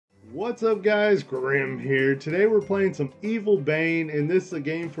What's up guys, Grim here. Today we're playing some EvilBane, and this is a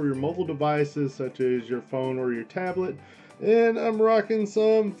game for your mobile devices such as your phone or your tablet. And I'm rocking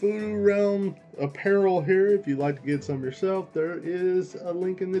some Voodoo Realm apparel here. If you'd like to get some yourself, there is a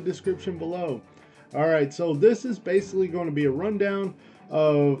link in the description below. Alright, so this is basically going to be a rundown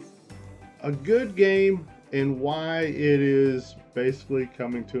of a good game and why it is basically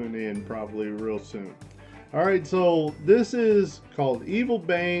coming to an end probably real soon. Alright, so this is called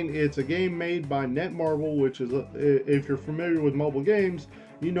EvilBane. It's a game made by Netmarble, which is, if you're familiar with mobile games,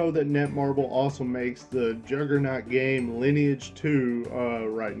 you know that Netmarble also makes the juggernaut game Lineage 2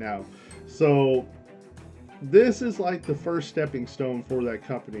 right now. So this is like the first stepping stone for that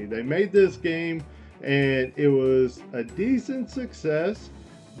company. They made this game and it was a decent success,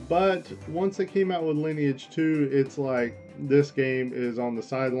 but once they came out with Lineage 2, it's like this game is on the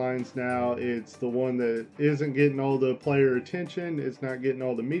sidelines now. It's the one that isn't getting all the player attention. It's not getting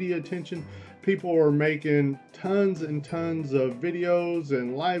all the media attention. People are making tons and tons of videos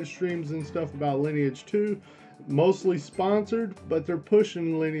and live streams and stuff about Lineage 2, mostly sponsored, but they're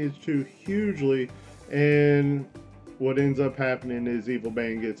pushing Lineage 2 hugely, and what ends up happening is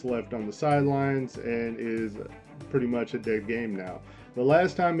EvilBane gets left on the sidelines and is pretty much a dead game now. The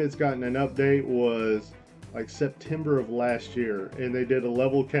last time it's gotten an update was like September of last year, and they did a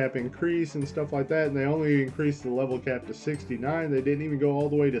level cap increase and stuff like that, and they only increased the level cap to 69. They didn't even go all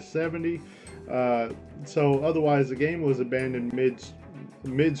the way to 70. So otherwise the game was abandoned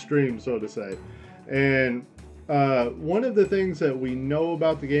midstream, so to say. And one of the things that we know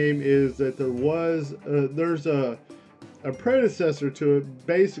about the game is that there's a predecessor to it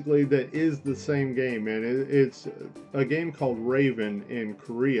basically that is the same game, and it's a game called Raven in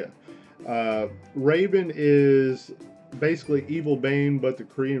Korea. Raven is basically EvilBane, but the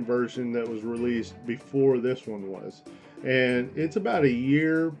Korean version that was released before this one was, and it's about a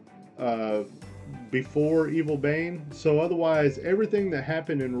year before EvilBane. So otherwise everything that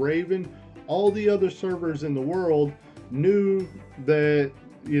happened in Raven, all the other servers in the world knew that,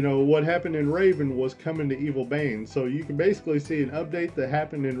 you know, what happened in Raven was coming to EvilBane. So you can basically see an update that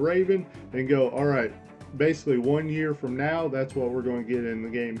happened in Raven and go, all right, basically 1 year from now, that's what we're going to get in the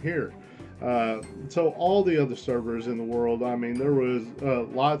game here. So all the other servers in the world, I mean, there was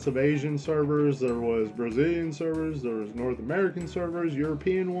lots of Asian servers, there was Brazilian servers, there was North American servers,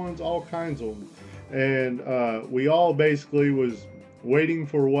 European ones, all kinds of them. And we all basically was waiting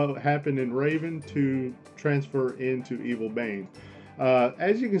for what happened in Raven to transfer into EvilBane.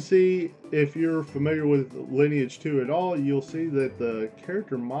 As you can see, if you're familiar with Lineage 2 at all, you'll see that the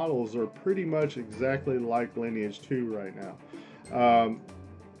character models are pretty much exactly like Lineage 2 right now.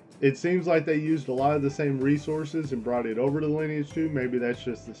 It seems like they used a lot of the same resources and brought it over to Lineage 2. Maybe that's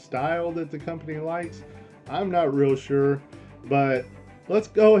just the style that the company likes. I'm not real sure, but let's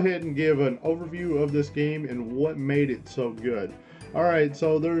go ahead and give an overview of this game and what made it so good. Alright,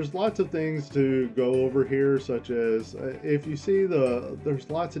 so there's lots of things to go over here, such as if you see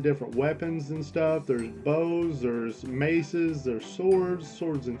there's lots of different weapons and stuff. There's bows, there's maces, there's swords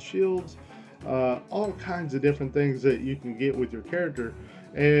and shields, all kinds of different things that you can get with your character.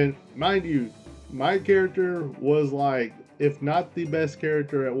 And mind you, my character was like, if not the best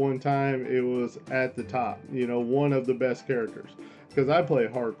character at one time, it was at the top, you know, one of the best characters, because I play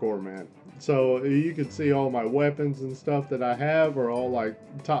hardcore, man. So you can see all my weapons and stuff that I have are all like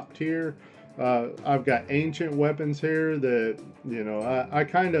top tier. I've got ancient weapons here that, you know, I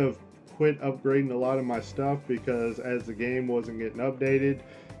kind of quit upgrading a lot of my stuff because as the game wasn't getting updated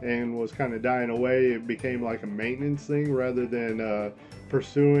and was kind of dying away, it became like a maintenance thing rather than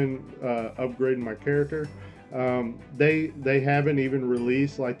pursuing upgrading my character. They haven't even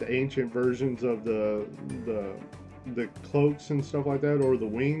released like the ancient versions of the cloaks and stuff like that, or the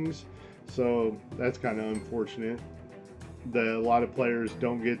wings. So that's kind of unfortunate that a lot of players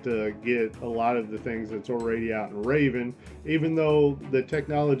don't get to get a lot of the things that's already out in Raven. Even though the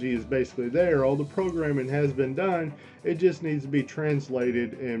technology is basically there, all the programming has been done, it just needs to be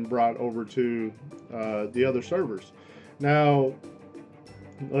translated and brought over to the other servers. Now,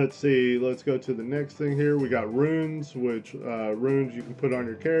 let's see, let's go to the next thing here. We got runes, which runes you can put on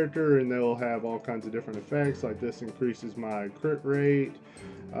your character and they'll have all kinds of different effects. Like this increases my crit rate,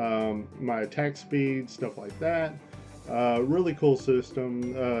 my attack speed, stuff like that. Really cool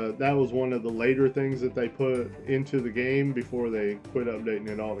system. That was one of the later things that they put into the game before they quit updating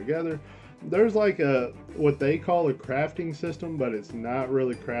it altogether. There's like what they call a crafting system, but it's not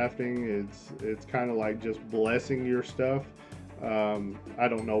really crafting. It's kind of like just blessing your stuff. I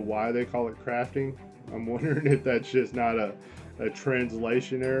don't know why they call it crafting. I'm wondering if that's just not a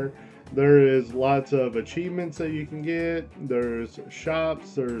translation error. There is lots of achievements that you can get. There's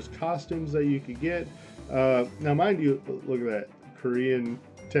shops. There's costumes that you can get. Now, mind you, look at that Korean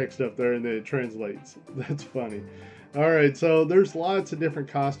text up there, and then it translates. That's funny. All right, so there's lots of different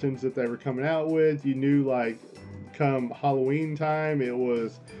costumes that they were coming out with. You knew, like, come Halloween time,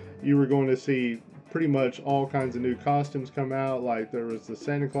 you were going to see pretty much all kinds of new costumes come out. Like, there was the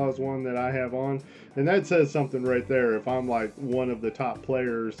Santa Claus one that I have on, and that says something right there. If I'm like one of the top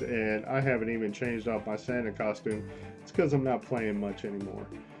players and I haven't even changed off my Santa costume, it's because I'm not playing much anymore.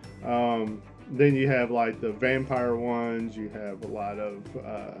 Then you have like the vampire ones. You have a lot of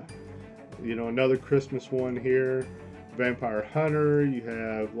another Christmas one here, vampire hunter. You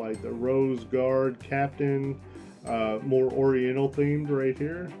have like the rose guard captain, more oriental themed right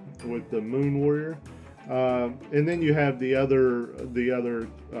here with the moon warrior. And then you have the other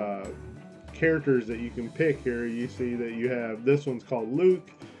characters that you can pick here. You see that you have, this one's called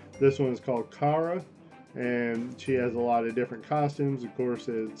Luke, this one's called Kara, and she has a lot of different costumes. Of course,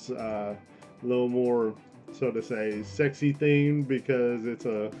 it's a little more, so to say, sexy themed because it's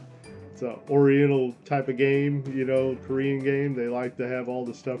a oriental type of game, Korean game. They like to have all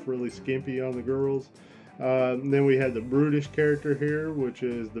the stuff really skimpy on the girls. Then we had the brutish character here, which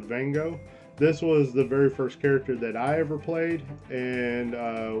is the Vango. This was the very first character that I ever played, and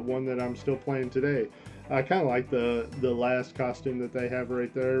one that I'm still playing today. I kind of like the last costume that they have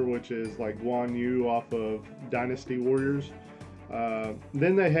right there, which is like Guan Yu off of Dynasty Warriors.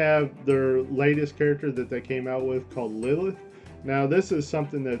 Then they have their latest character that they came out with called Lilith. Now, this is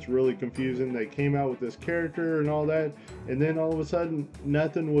something that's really confusing. They came out with this character and all that, and then all of a sudden,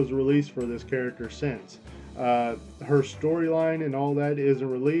 nothing was released for this character since. Her storyline and all that isn't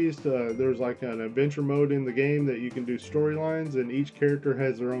released. There's like an adventure mode in the game that you can do storylines, and each character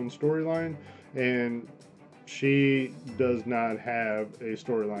has their own storyline, and she does not have a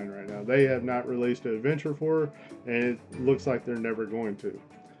storyline right now. They have not released an adventure for her, and it looks like they're never going to.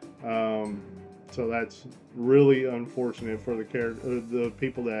 So that's really unfortunate for the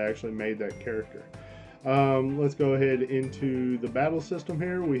people that actually made that character. Let's go ahead into the battle system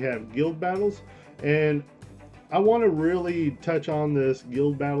here. We have guild battles, and I want to really touch on this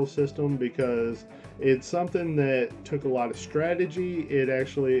guild battle system because it's something that took a lot of strategy. It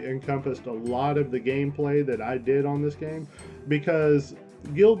actually encompassed a lot of the gameplay that I did on this game, because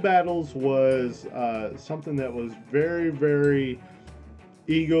guild battles was something that was very, very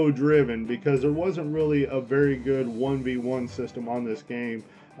ego driven, because there wasn't really a very good 1v1 system on this game.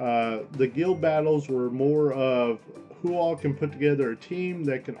 The guild battles were more of who all can put together a team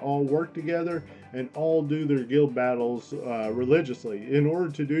that can all work together and all do their guild battles religiously. In order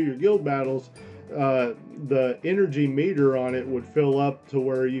to do your guild battles, the energy meter on it would fill up to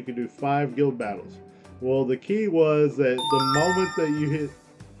where you could do 5 guild battles. Well, the key was that the moment that you hit,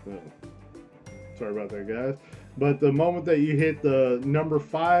 sorry about that, guys, but the moment that you hit the number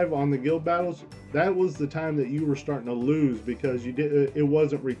 5 on the guild battles, that was the time that you were starting to lose, because it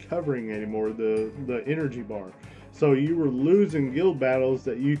wasn't recovering anymore, the energy bar. So you were losing guild battles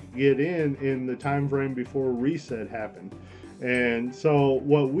that you could get in the time frame before reset happened. And so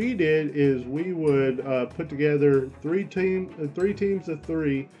what we did is we would put together three teams of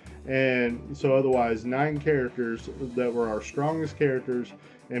 3, and so otherwise 9 characters that were our strongest characters,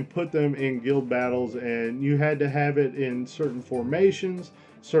 and put them in guild battles. And you had to have it in certain formations,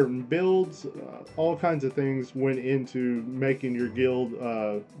 certain builds, all kinds of things went into making your guild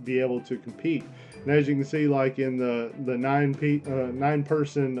be able to compete. And as you can see, like in the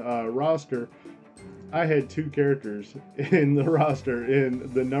 9-person roster, I had 2 characters in the roster in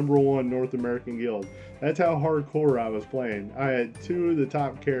the #1 North American guild. That's how hardcore I was playing. I had 2 of the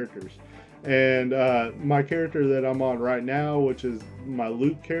top characters. And my character that I'm on right now, which is my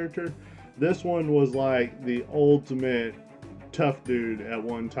Luke character, this one was like the ultimate tough dude at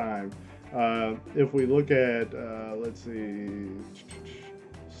one time. If we look at, let's see,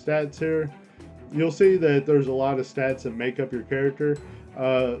 stats here, you'll see that there's a lot of stats that make up your character.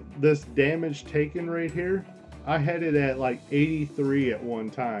 This damage taken right here, I had it at like 83 at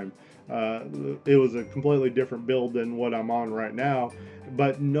one time. It was a completely different build than what I'm on right now,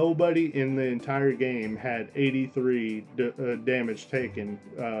 but nobody in the entire game had 83 damage taken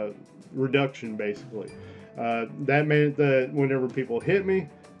reduction, basically. That meant that whenever people hit me,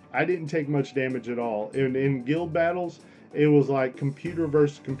 I didn't take much damage at all. In guild battles, it was like computer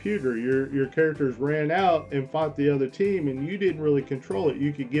versus computer. Your characters ran out and fought the other team, and you didn't really control it.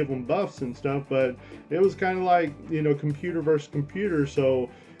 You could give them buffs and stuff, but it was kind of like, computer versus computer. So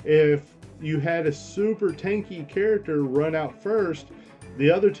if you had a super tanky character run out first, the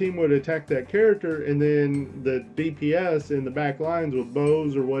other team would attack that character, and then the DPS in the back lines with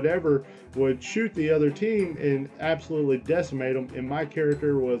bows or whatever would shoot the other team and absolutely decimate them. And my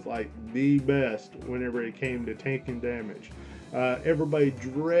character was like the best whenever it came to tanking damage. Everybody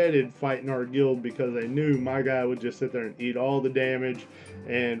dreaded fighting our guild because they knew my guy would just sit there and eat all the damage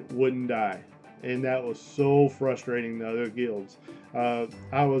and wouldn't die. And that was so frustrating to other guilds.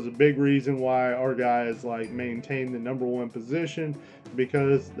 I was a big reason why our guys like maintained the #1 position,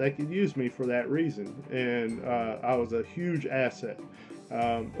 because they could use me for that reason, and I was a huge asset.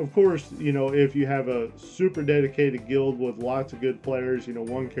 Of course, you know, if you have a super dedicated guild with lots of good players, you know,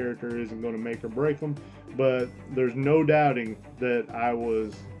 one character isn't going to make or break them. But there's no doubting that I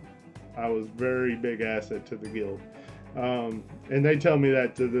was very big asset to the guild. And they tell me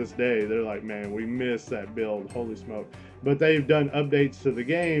that to this day. They're like, man, we missed that build, holy smoke. But they've done updates to the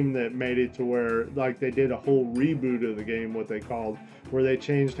game that made it to where, like, they did a whole reboot of the game, what they called, where they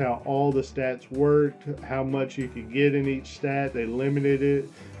changed how all the stats worked, how much you could get in each stat. They limited it,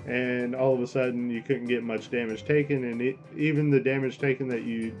 and all of a sudden you couldn't get much damage taken, and even the damage taken that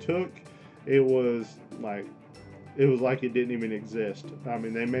you took, it was like it didn't even exist. I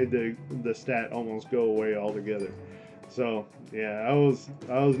mean, they made the stat almost go away altogether. So yeah, I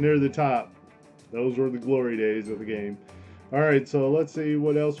was near the top. Those were the glory days of the game. All right, so let's see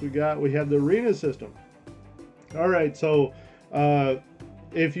what else we got. We have the arena system. All right, so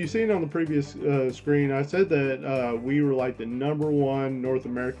if you've seen on the previous screen, I said that we were like the #1 North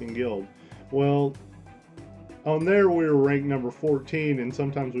American guild. Well, on there we were ranked number 14, and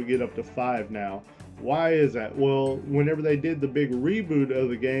sometimes we get up to 5 now. Why is that? Well, whenever they did the big reboot of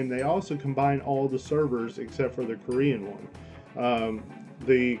the game, they also combined all the servers except for the Korean one.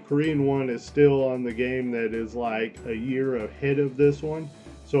 The Korean one is still on the game that is like a year ahead of this one.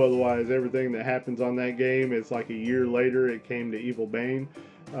 So otherwise, everything that happens on that game is like a year later it came to EvilBane.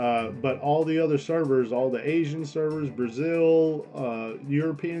 But all the other servers, all the Asian servers, Brazil,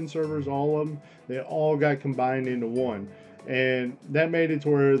 European servers, all of them, they all got combined into one. And that made it to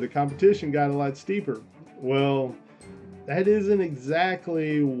where the competition got a lot steeper. Well, that isn't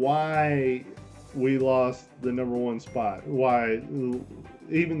exactly why we lost the #1 spot. Why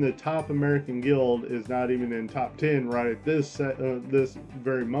even the top American guild is not even in top 10 right at this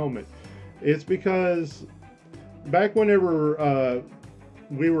very moment. It's because back whenever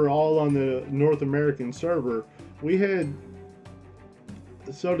we were all on the North American server, we had,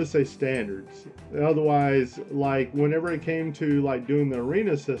 so to say, standards. Otherwise, like whenever it came to like doing the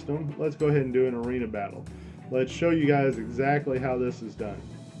arena system, let's go ahead and do an arena battle. Let's show you guys exactly how this is done.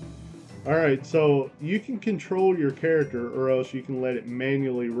 All right, so you can control your character, or else you can let it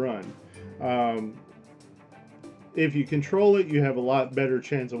manually run. If you control it, you have a lot better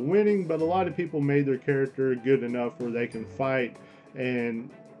chance of winning, but a lot of people made their character good enough where they can fight and,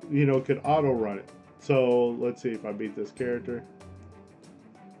 you know, could auto run it. So let's see if I beat this character.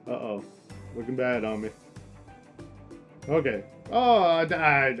 Uh-oh, looking bad on me. Okay. Oh, I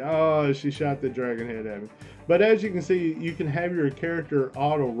died. Oh, she shot the dragon head at me. But as you can see, you can have your character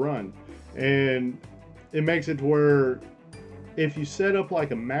auto run, and it makes it to where if you set up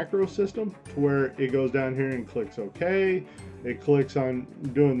like a macro system to where it goes down here and clicks OK, it clicks on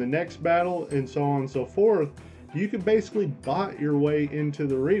doing the next battle, and so on and so forth, you can basically bot your way into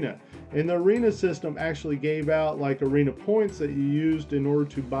the arena. And the arena system actually gave out like arena points that you used in order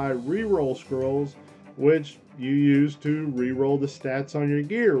to buy reroll scrolls, which you use to reroll the stats on your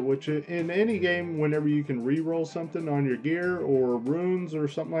gear, which in any game, whenever you can reroll something on your gear or runes or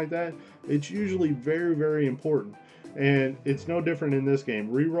something like that, it's usually very, very important. And it's no different in this game.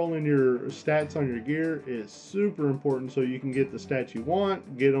 Rerolling your stats on your gear is super important so you can get the stats you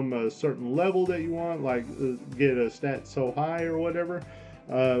want, get them a certain level that you want, like get a stat so high or whatever.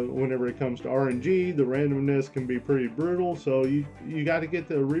 Whenever it comes to RNG, the randomness can be pretty brutal, so you got to get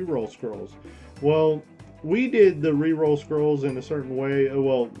the reroll scrolls. Well, we did the reroll scrolls in a certain way,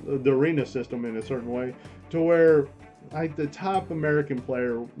 well, the arena system in a certain way, to where like the top American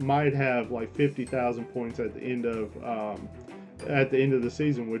player might have like 50,000 points at the end of the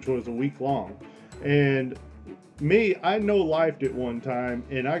season, which was a week long. And me, I no-lifed it one time,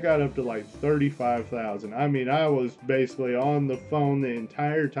 and I got up to like 35,000. I mean, I was basically on the phone the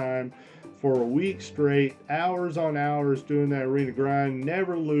entire time for a week straight, hours on hours doing that arena grind,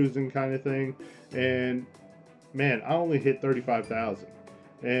 never losing kind of thing. And man, I only hit 35,000.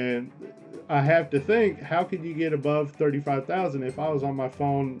 And I have to think, how could you get above 35,000 if I was on my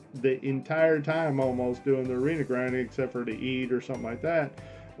phone the entire time almost doing the arena grinding, except for to eat or something like that,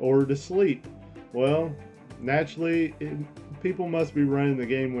 or to sleep? Well, Naturally, people must be running the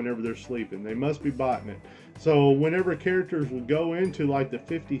game whenever they're sleeping. They must be botting it. So whenever characters would go into like the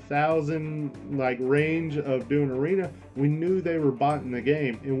 50,000 like range of doing arena, we knew they were botting the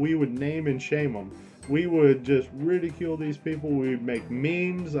game, and we would name and shame them. We would just ridicule these people. We'd make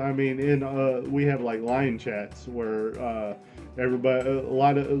memes. I mean, we have like line chats where everybody, a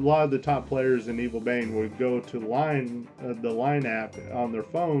lot of the top players in EvilBane would go to the line app on their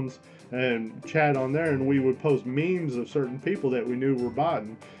phones and chat on there, and we would post memes of certain people that we knew were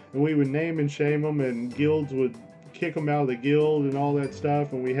botting, and we would name and shame them, and guilds would kick them out of the guild and all that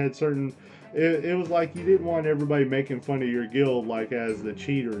stuff. And we had certain. It was like you didn't want everybody making fun of your guild like as the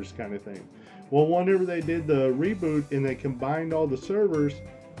cheaters kind of thing. Well, whenever they did the reboot and they combined all the servers,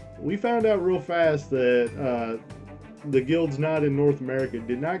 we found out real fast that the guilds not in North America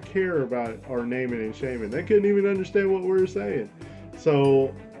did not care about our naming and shaming. They couldn't even understand what we were saying.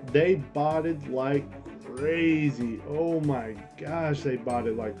 So they botted like crazy. Oh my gosh, they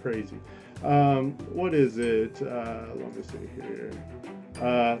botted like crazy. What is it? Let me see here.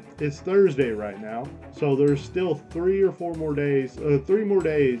 It's Thursday right now, so there's still 3 more days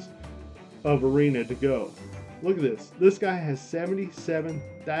of arena to go. Look at this. This guy has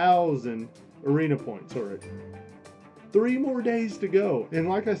 77,000 arena points already. 3 more days to go. And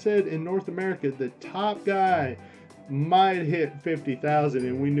like I said, in North America, the top guy might hit 50,000,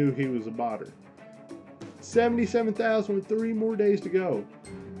 and we knew he was a botter. 77,000 with 3 more days to go.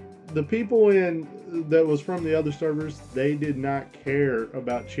 The people that was from the other servers, they did not care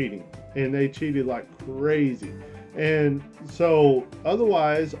about cheating, and they cheated like crazy. And so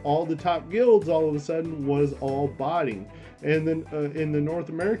otherwise, all the top guilds all of a sudden was all botting. And then in the North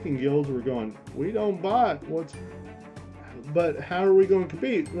American guilds, we're going, we don't bot. But how are we going to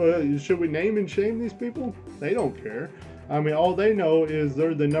compete? Should we name and shame these people? They don't care. I mean, all they know is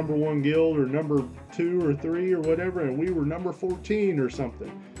they're the #1 guild or number 2 or 3 or whatever, and we were number 14 or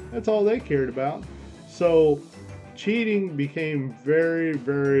something. That's all they cared about. So cheating became very,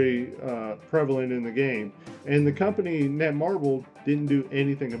 very prevalent in the game, and the company Netmarble didn't do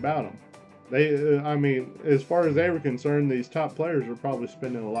anything about them. I mean, as far as they were concerned, these top players were probably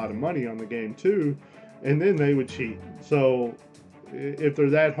spending a lot of money on the game too, and then they would cheat. So if they're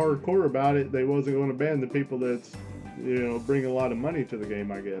that hardcore about it, they wasn't going to ban the people that's, bring a lot of money to the game,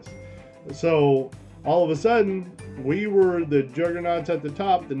 I guess. So all of a sudden, we were the juggernauts at the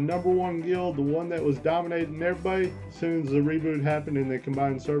top, the #1 guild, the one that was dominating everybody. As soon as the reboot happened and they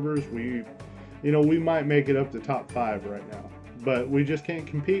combined servers, we might make it up to top 5 right now. But we just can't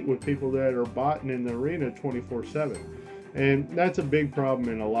compete with people that are botting in the arena 24/7. And that's a big problem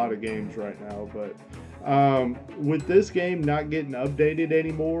in a lot of games right now. But with this game not getting updated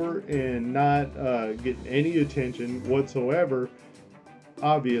anymore and not getting any attention whatsoever,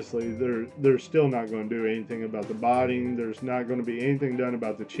 obviously they're still not going to do anything about the botting. There's not going to be anything done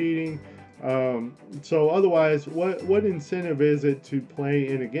about the cheating. So otherwise, what incentive is it to play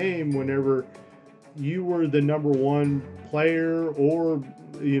in a game whenever you were the #1 player or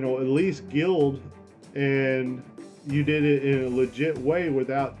at least guild, and you did it in a legit way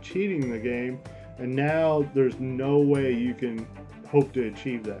without cheating the game, and now there's no way you can hope to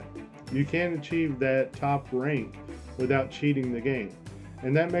achieve that. You can't achieve that top rank without cheating the game,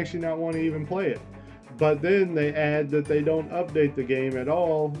 and that makes you not want to even play it. But then they add that they don't update the game at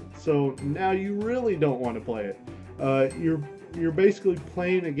all, so now you really don't want to play it. You're basically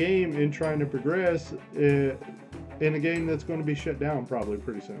playing a game and trying to progress in a game that's going to be shut down probably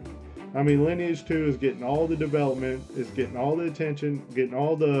pretty soon. I mean, Lineage 2 is getting all the development, is getting all the attention, getting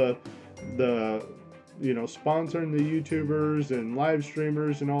all the sponsoring the YouTubers and live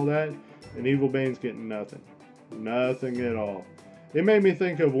streamers and all that, and EvilBane's getting nothing. Nothing at all. It made me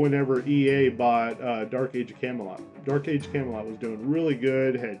think of whenever EA bought Dark Age of Camelot. Dark Age of Camelot was doing really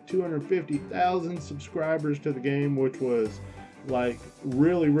good, had 250,000 subscribers to the game, which was like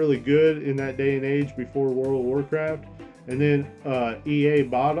really, really good in that day and age before World of Warcraft. And then EA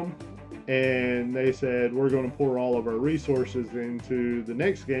bought them, and they said, we're going to pour all of our resources into the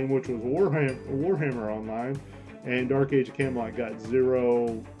next game, which was Warhammer Online. And Dark Age of Camelot got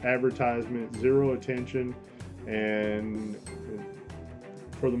 0 advertisement, 0 attention, and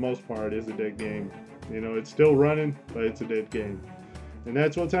for the most part is a dead game. It's still running, but it's a dead game. And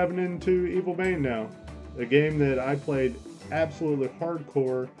that's what's happening to EvilBane now. A game that I played absolutely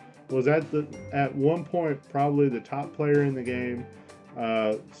hardcore, was at one point probably the top player in the game,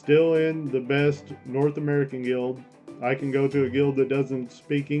 still in the best North American guild. I can go to a guild that doesn't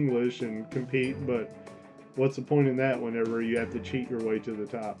speak English and compete, but what's the point in that whenever you have to cheat your way to the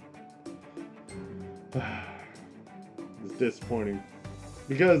top? It's disappointing.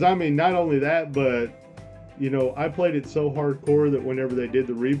 Because, I mean, not only that, but you know, I played it so hardcore that whenever they did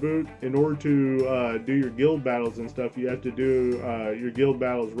the reboot, in order to do your guild battles and stuff, you have to do your guild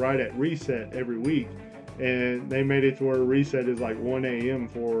battles right at reset every week. And they made it to where reset is like 1 a.m.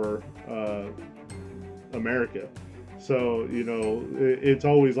 for America. So, you know, it's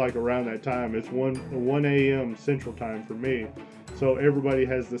always like around that time. It's 1 a.m. Central Time for me. So everybody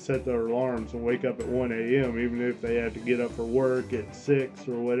has to set their alarms and wake up at 1 a.m. even if they have to get up for work at 6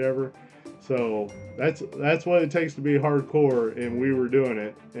 or whatever. So that's what it takes to be hardcore, and we were doing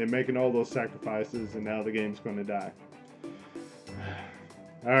it and making all those sacrifices, and now the game's going to die.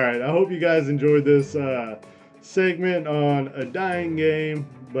 All right, I hope you guys enjoyed this segment on a dying game,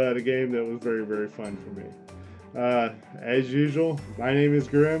 but a game that was very, very fun for me. As usual, my name is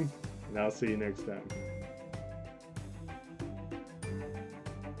Grim, and I'll see you next time.